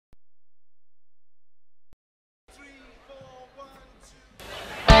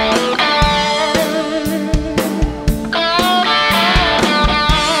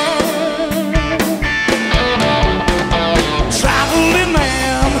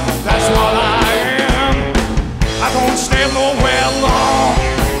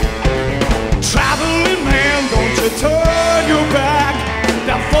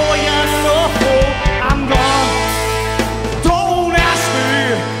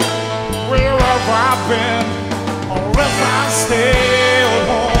been, or else I stay at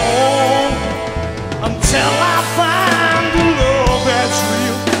home until I find the love that's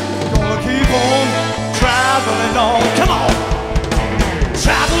real. Gonna keep on traveling on. Come on,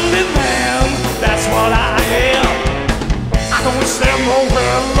 traveling man, that's what I am. I don't stand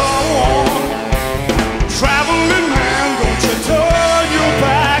nowhere alone. Traveling man, don't you turn your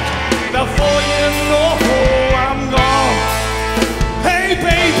back before you know I'm gone. Hey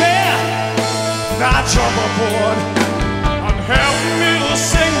baby, now jump aboard and help me to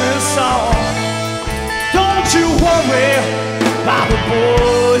sing this song. Don't you worry about the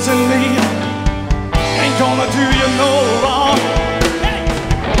boys and me, ain't gonna do you no wrong. Hey.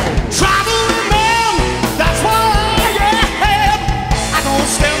 Traveling man, that's what I am. I don't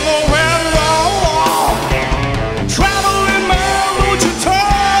stand nowhere alone. Traveling man, won't you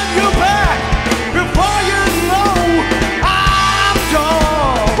turn your back before you know I'm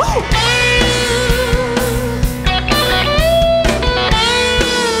gone. Woo!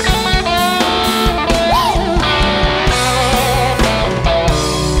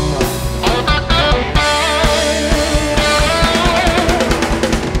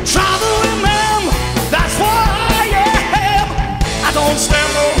 Traveling man, that's what I am. I don't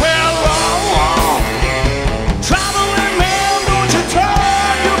stand nowhere alone. Traveling man, don't you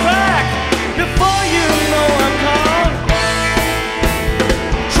turn your back before you know I'm gone.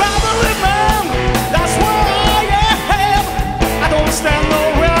 Traveling man, that's what I am. I don't stand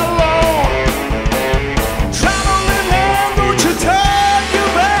nowhere alone. Traveling man, don't you turn your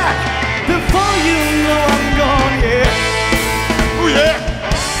back before you know I'm gone. Yeah, oh yeah.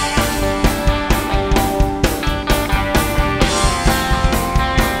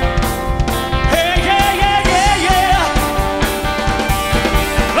 Hey, yeah, yeah, yeah, yeah.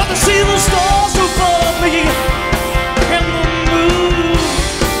 Love to see the stars above me and the moon.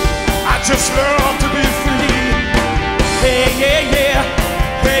 I just love to be free. Hey, yeah, yeah.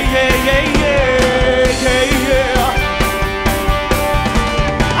 Hey, yeah, yeah, yeah, yeah, yeah.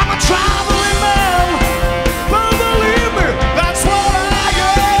 I'm a traveling man, but believe me, that's what I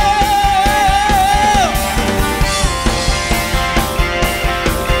am.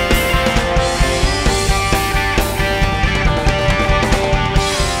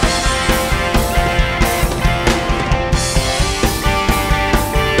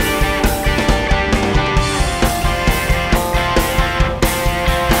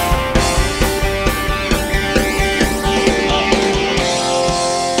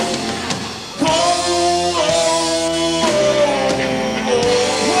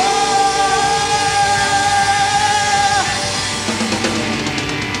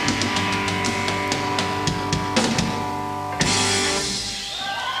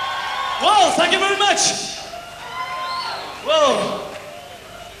 Whoa, thank you very much. Whoa.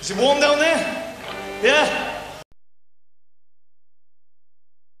 Is it warm down there? Yeah?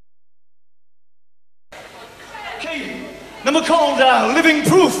 Okay, number called Living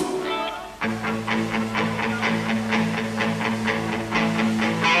Proof.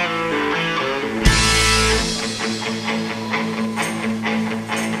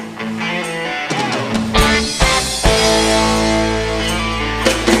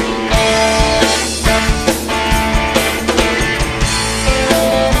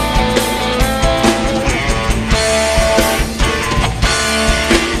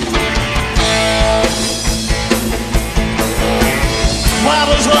 Where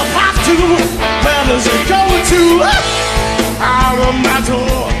does love have to? Where does it go to? I don't matter.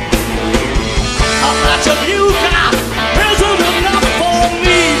 How much of you got isn't enough for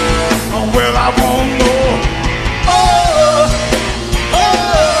me. Well, I want more. Oh,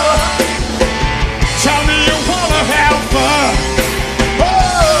 oh. Tell me you wanna have fun.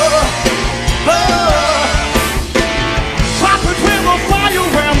 Oh, oh. Clap it with the fire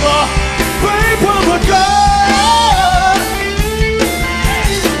and the paper the gun.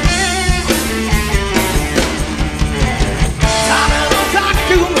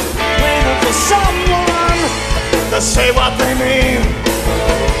 Someone to say what they mean.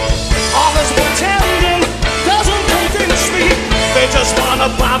 All this pretending doesn't convince me. They just wanna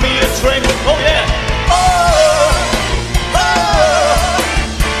buy me a drink. Oh yeah. Oh, oh.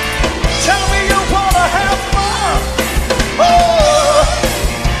 Tell me you wanna have fun. Oh,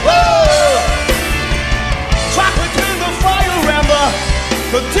 oh. Trapped between the fire and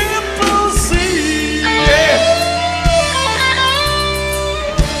the deep blue sea. Yeah.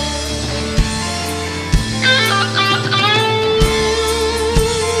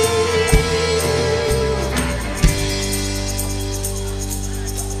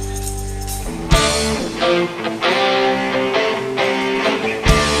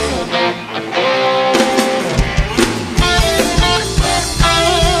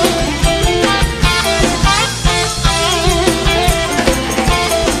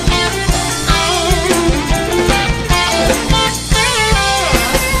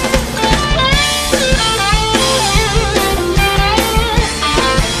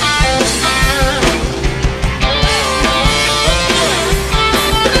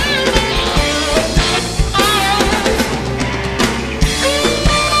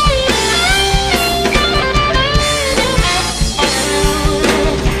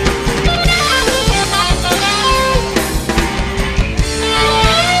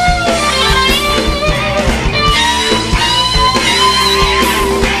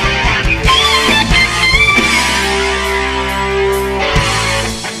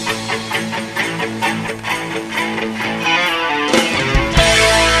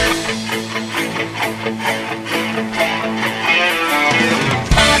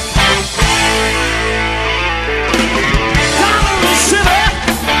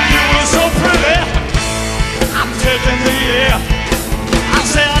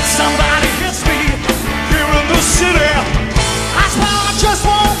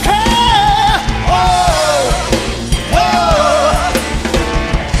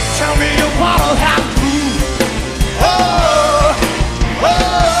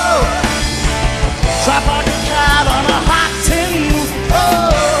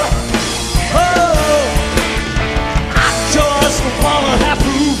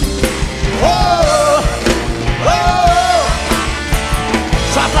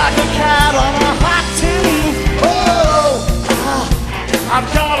 I've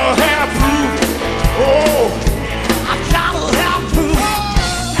gotta have proof. Oh, I've gotta have proof.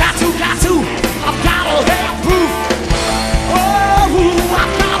 Got to, I've gotta have proof. Oh,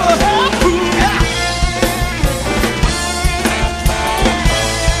 I've gotta have proof. Yeah.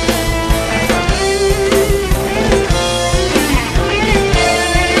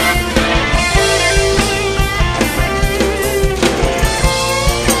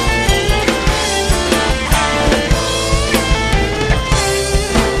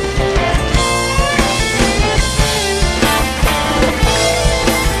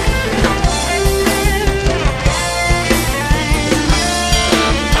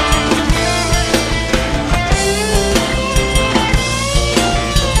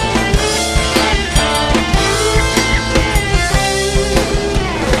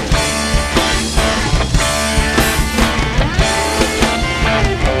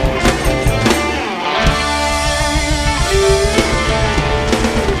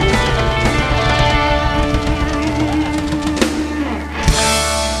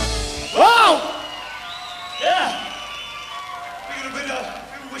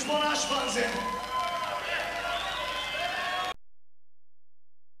 Wishbone Ash fans in.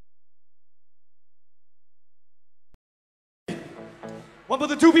 One for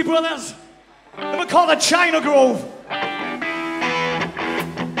the Doobie Brothers. They were called the China Grove.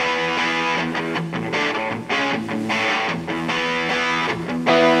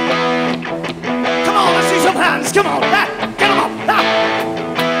 Come on, let's see some hands. Come on, get them up.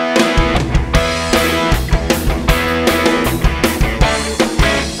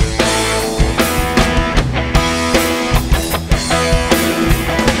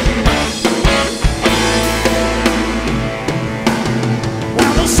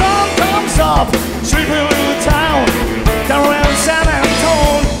 Sleeping in the town, down around San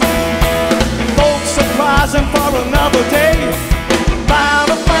Antone. Folks surprising for another day, bound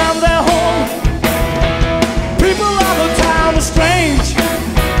to find their home. People of the town are strange,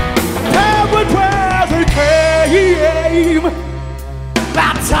 paired with where they came.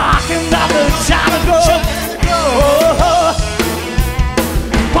 By talking about the China Grove.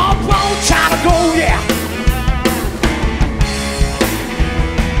 Whoa, China Grove, yeah.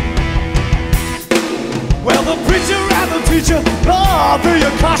 Well, the preacher and the teacher, oh, be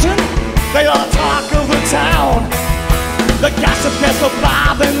a caution. They are talk of the town. The gossip gets the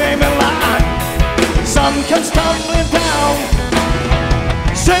by their name in line. Some come stumbling down,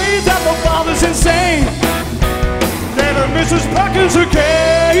 say that the father's insane. Then Mrs. Perkins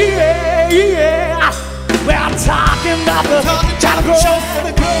again. We're talking about the China Grove.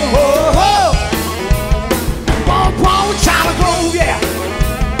 Whoa, China Grove, yeah.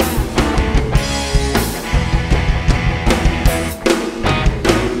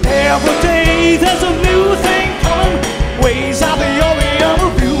 Every day there's a new thing coming, ways out the Orient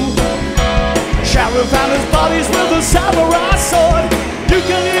view. Sheriff and his buddies with a samurai sword. You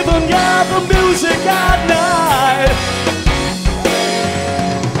can even hear the music at night.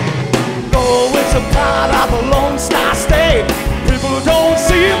 Though it's a part of a Lone Star State, people don't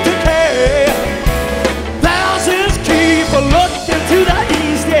seem to care. There's his key for looking to the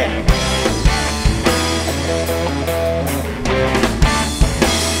east, yeah.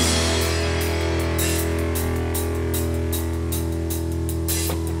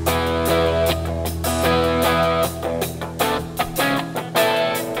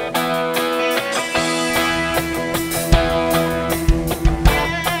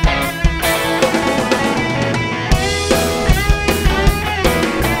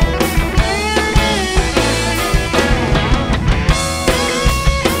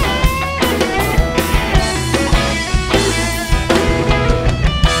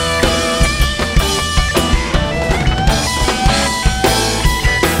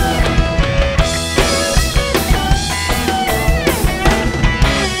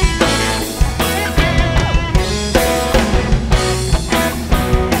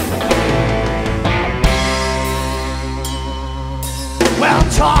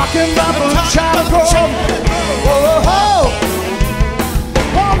 Talking about the China Grove.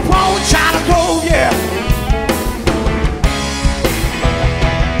 Whoa, China Grove, yeah.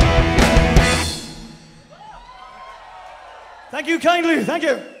 Thank you kindly, thank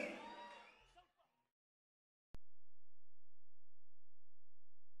you.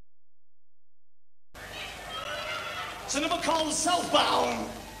 It's a number called Southbound.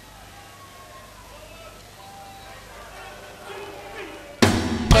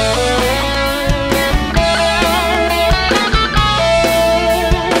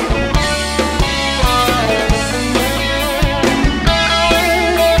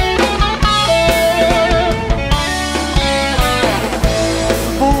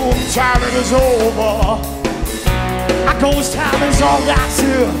 time it is over. I ghost time is all that's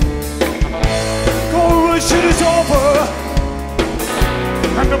here. Ghost shit is over.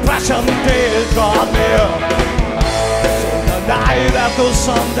 And the passion days got near. So the night after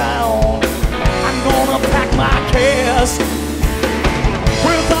sundown, I'm gonna pack my cares.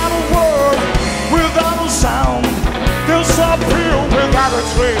 Without a word, without a sound, disappear without a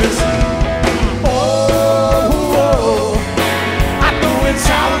trace. Oh, oh, I'm going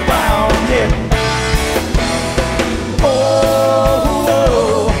southbound, yeah. Oh,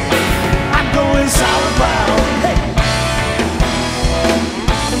 oh, I'm going southbound, hey.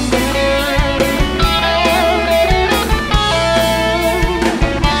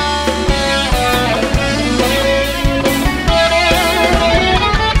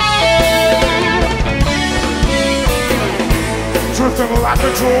 Drifting like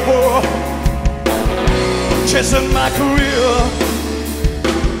a drover, chasing my career.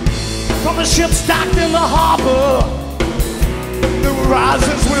 From the ships docked in the harbor, the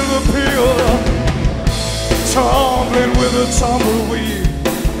horizons will appear. Tumbling with a tumbleweed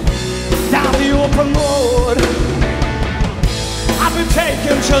down the open road. I've been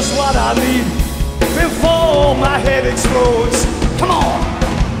taking just what I need before my head explodes. Come on!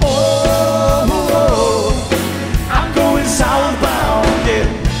 Oh, oh, I'm going southbound, yeah.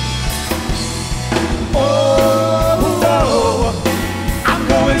 Oh, oh, I'm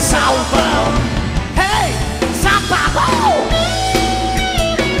going southbound. Hey, southbound, oh!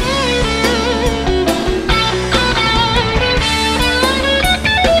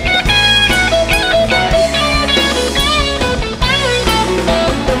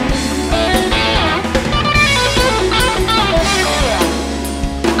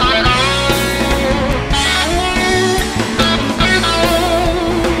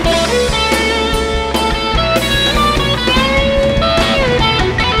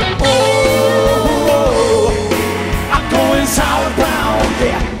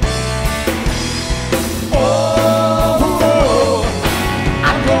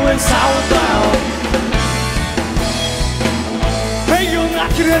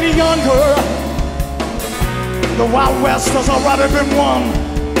 Any younger, the Wild West has already been won.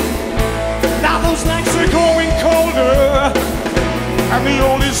 Now those nights are going colder, and the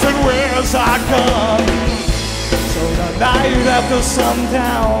oldies that wears are gone. So the night after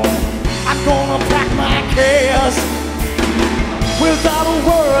sundown, I'm gonna pack my cares. Without a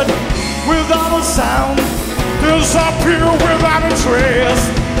word, without a sound, disappear without a trace.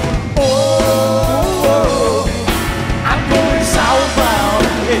 Oh, oh, I'm going southbound.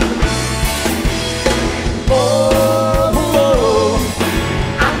 Oh, oh,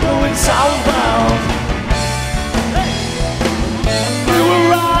 I'm going southbound. Hey. New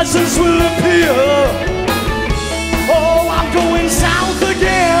horizons will appear. Oh, I'm going south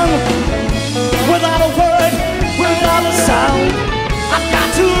again. Without a word, without a sound, I've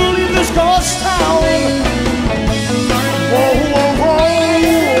got to leave this ghost town. Whoa, whoa, whoa.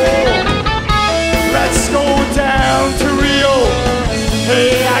 Let's go down to Rio.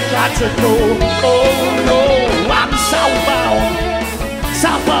 Hey, I got to go. Oh no, I'm southbound.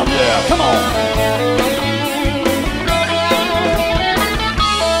 Southbound, yeah, come on.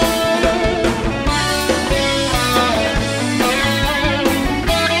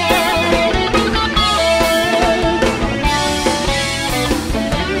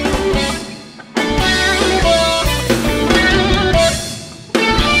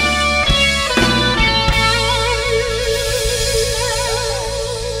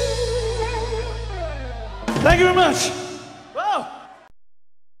 Thank you very much. Whoa.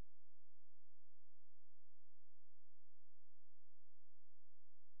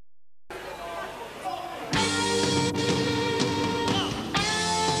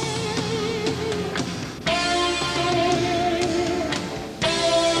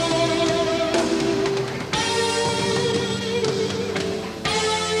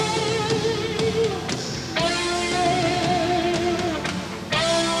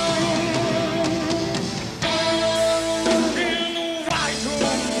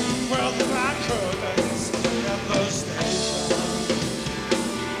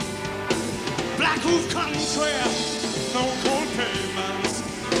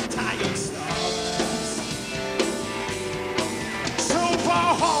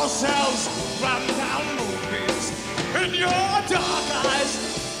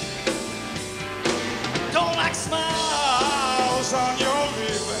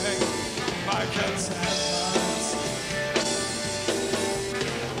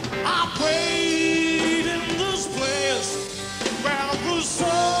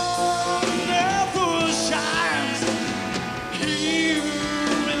 Sun never shines here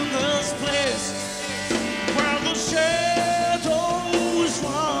in the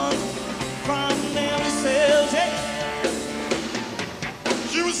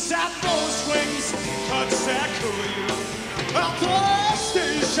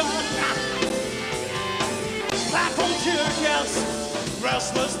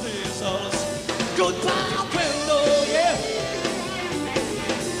restless diesels. Goodbye window, yeah.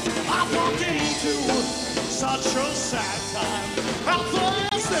 I walked into such a sad time at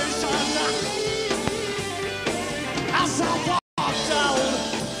the station. As I walked out,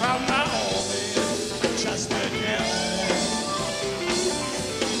 and my old just began.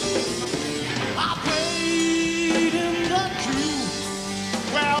 I played in the queue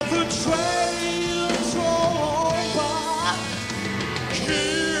where the trains roll by.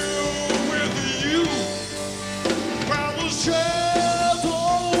 Here with you, where the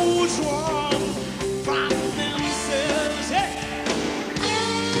shadows run from fences. Hey!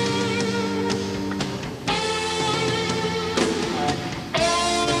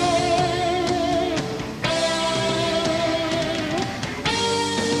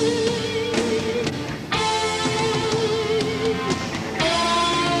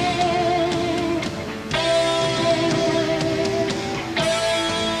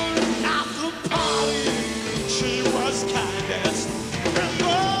 At the party, she was kindest in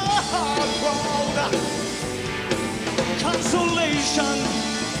the hard road. Consolation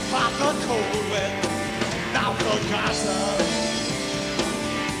for the cold wind, now forgotten.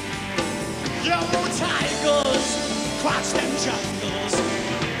 Yellow tigers crouched in jungles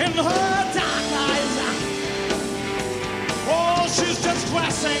in her dark eyes. Oh, she's just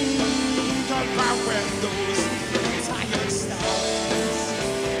dressing goodbye windows, tired stars.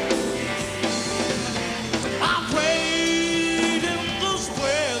 I prayed in this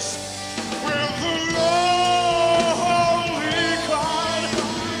place with the lonely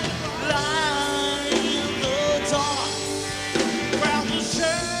crowd, lying in the dark, where the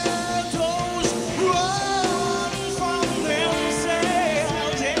shadows run from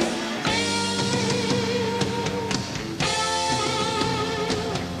themselves. Yeah.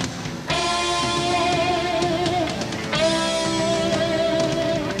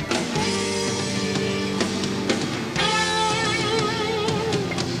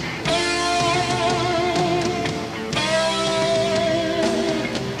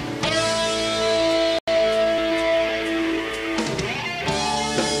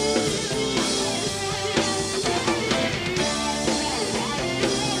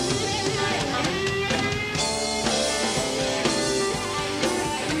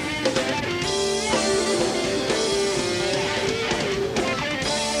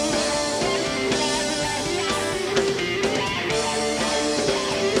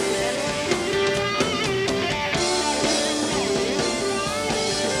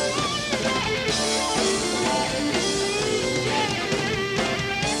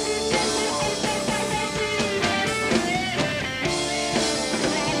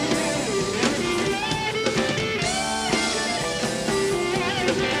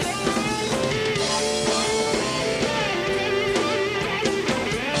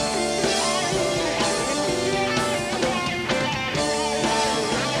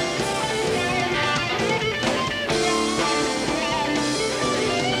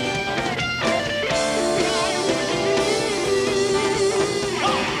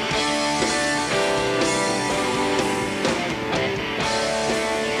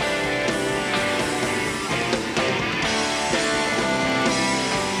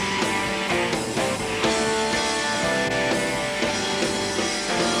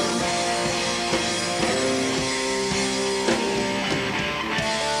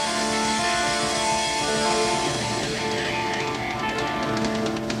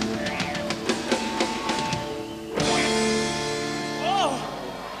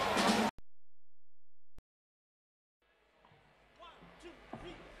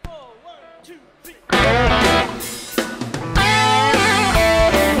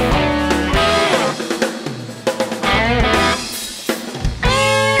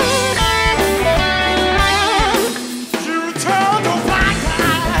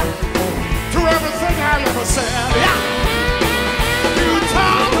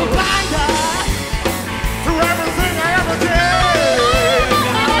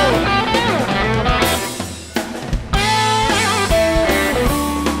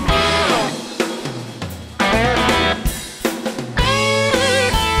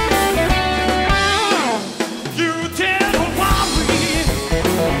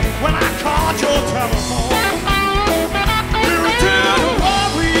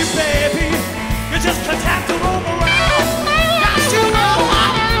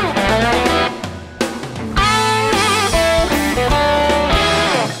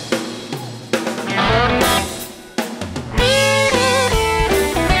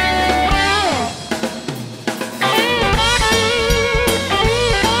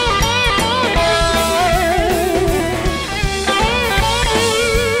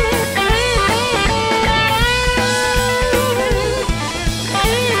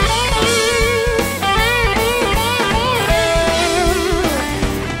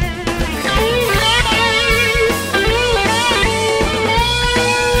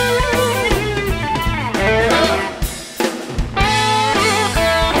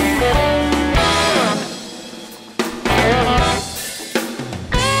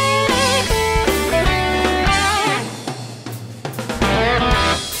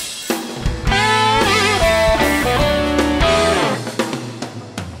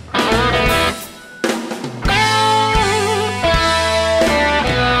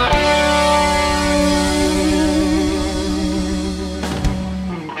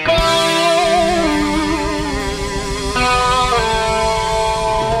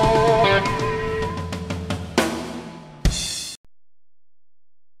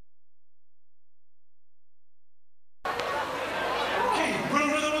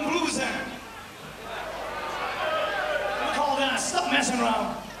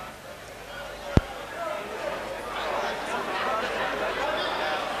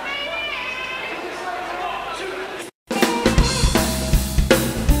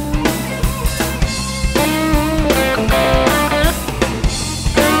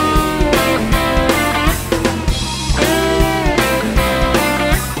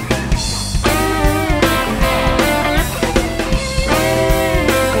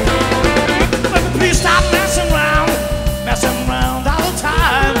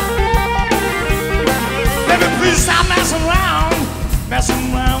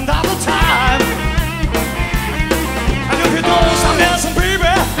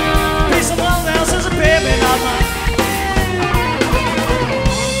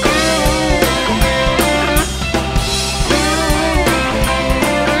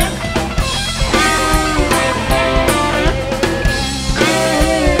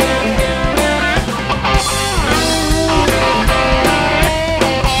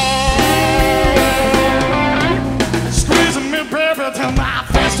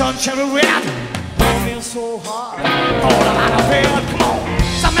 sun cherry red, burning so hard. All out of bed, come on.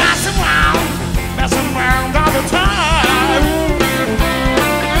 So messing around all the time.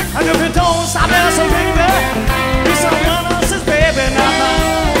 And if you don't stop messing, baby, be someone else's baby now.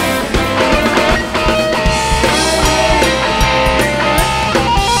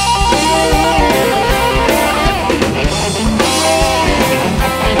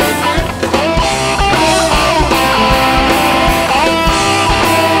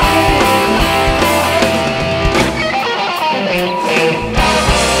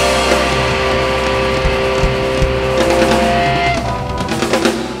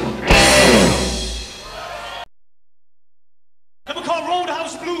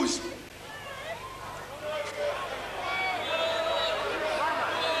 Roadhouse blues.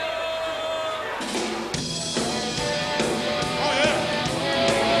 Oh yeah.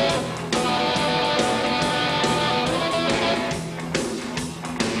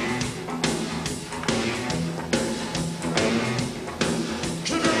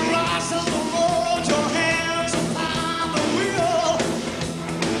 Keep your eyes on the road, your hands upon the wheel.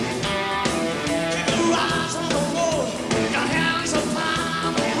 Keep your eyes on the road, your hands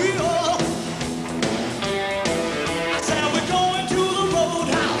upon the wheel. I said we're going to the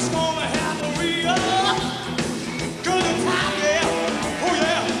roadhouse, gonna have a real good time, yeah. Oh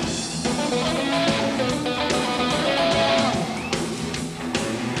yeah.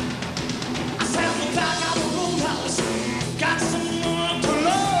 I said we're back at the roadhouse, got someone to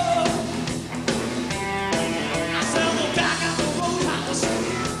love. I said we're back at the roadhouse,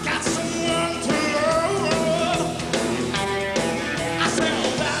 got someone to love. I said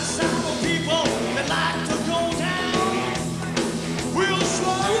well, that's some people that like to go down real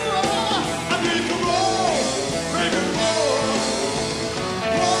slow. I mean, come on, baby, roll,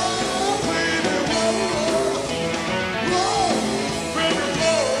 roll, baby, roll, roll, baby,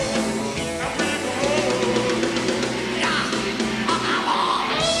 roll, and we can roll. Yeah, I'm on.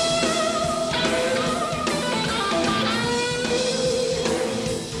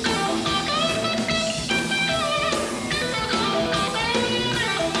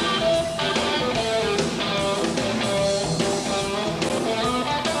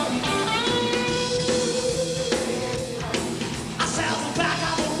 I said we're back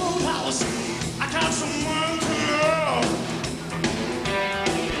at the roadhouse, I got someone to love.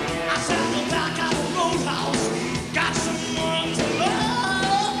 I said we're back at the roadhouse, got someone to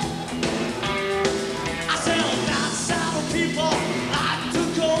love. I said well, that's how the people like to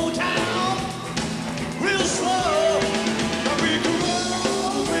go down real slow. And we can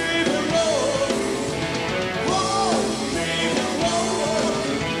roll, baby, roll, roll, baby, roll,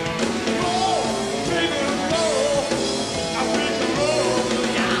 roll, baby, roll, and we can roll,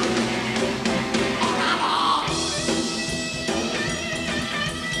 yeah. I'm on.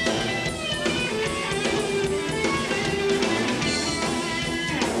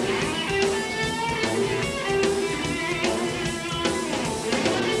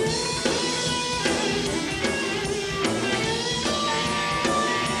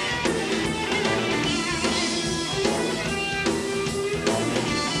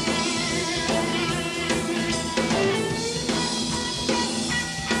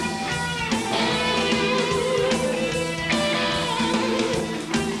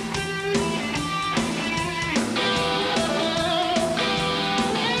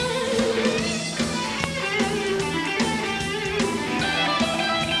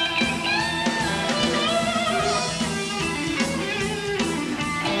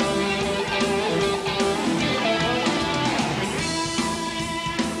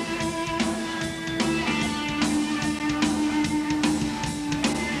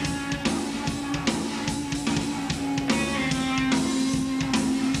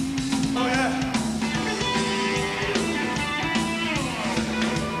 Oh yeah.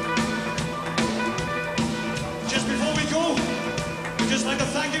 Just before we go, we'd just like to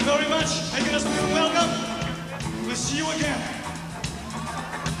thank you very much, making us feel welcome. We'll see you again.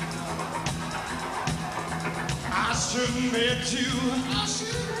 I should meet you.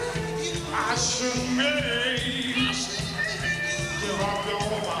 I should meet. Give up your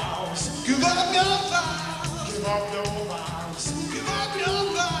vows. Give up your vows. Give up your vows.